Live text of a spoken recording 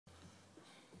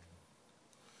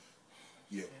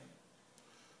Yeah.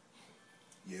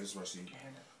 Yeah, that's Rashid.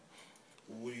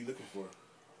 What are you looking for?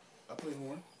 I play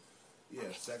horn. Yeah,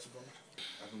 saxophone.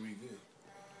 I can read good.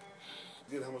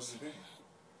 Good, how much is it paying?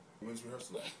 When's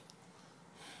rehearsal?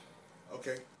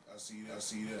 Okay. I see you there. I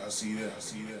see you there. I see you there. I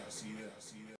see you there. I see you there. I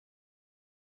see you there.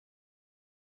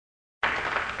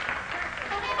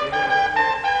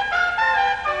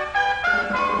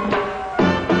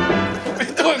 What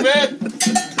you doing, man?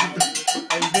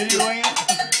 Are you videoing it?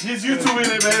 He's YouTubing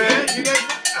it, man. You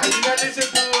guys listen to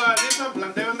this one,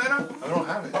 Planteo Bandera? I don't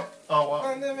have it. Oh, well.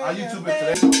 I'll YouTube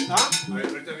it today. Huh?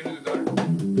 Ahorita viene the daughter.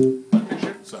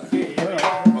 Picture? Sorry.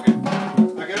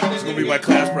 Okay. It's going to be my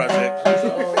class project.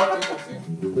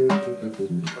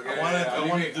 I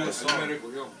want to do a song.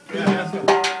 Yeah, let's get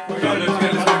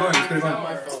going.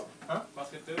 Huh?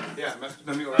 Yeah,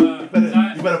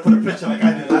 You better put a picture like I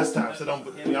did last time, so I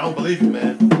don't believe you,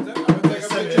 man. You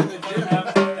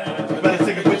better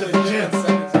take a picture of the gym.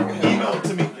 Email it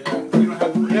to me.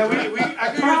 Yeah, I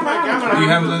can use my camera. Do you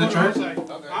have another chart?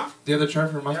 Huh? The other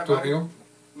chart for Más Tu Amigo?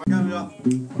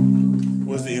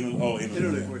 What's the interlude? Oh,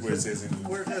 interlude. Where it says interlude.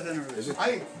 Where does that interlude?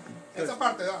 Ahí. Esa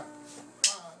parte, da.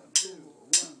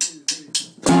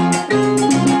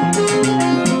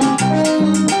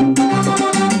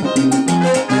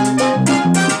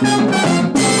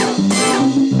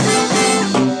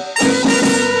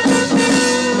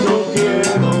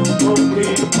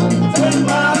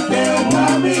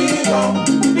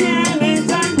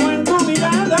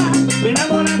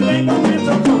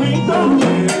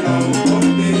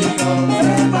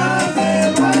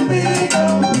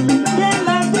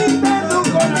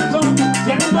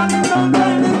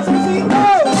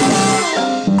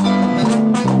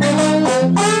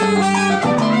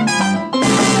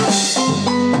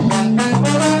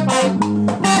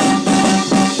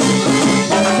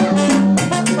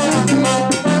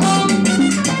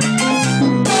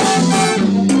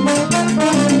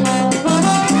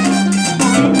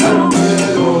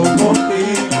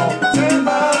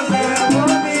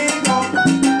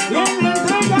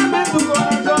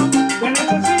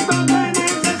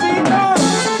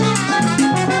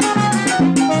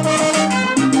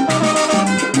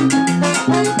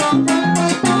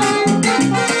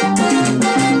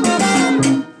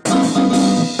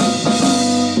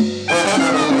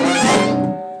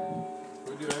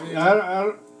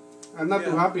 I'm not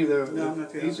too happy though. No, I'm not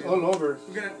too He's happy. all over.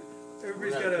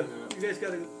 Everybody's gotta, you guys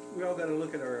gotta, we all gotta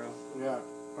look at our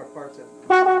parts.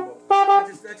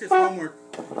 That's just homework.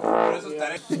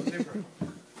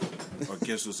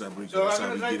 Orchestral Sabrica. So That's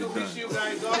I'm how we gonna try get to it wish done. you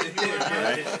guys all if you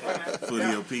Right? For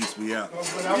your peace, we out.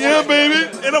 want. Yeah,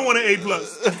 baby. And I want an A+.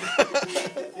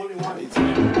 Only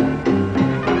one.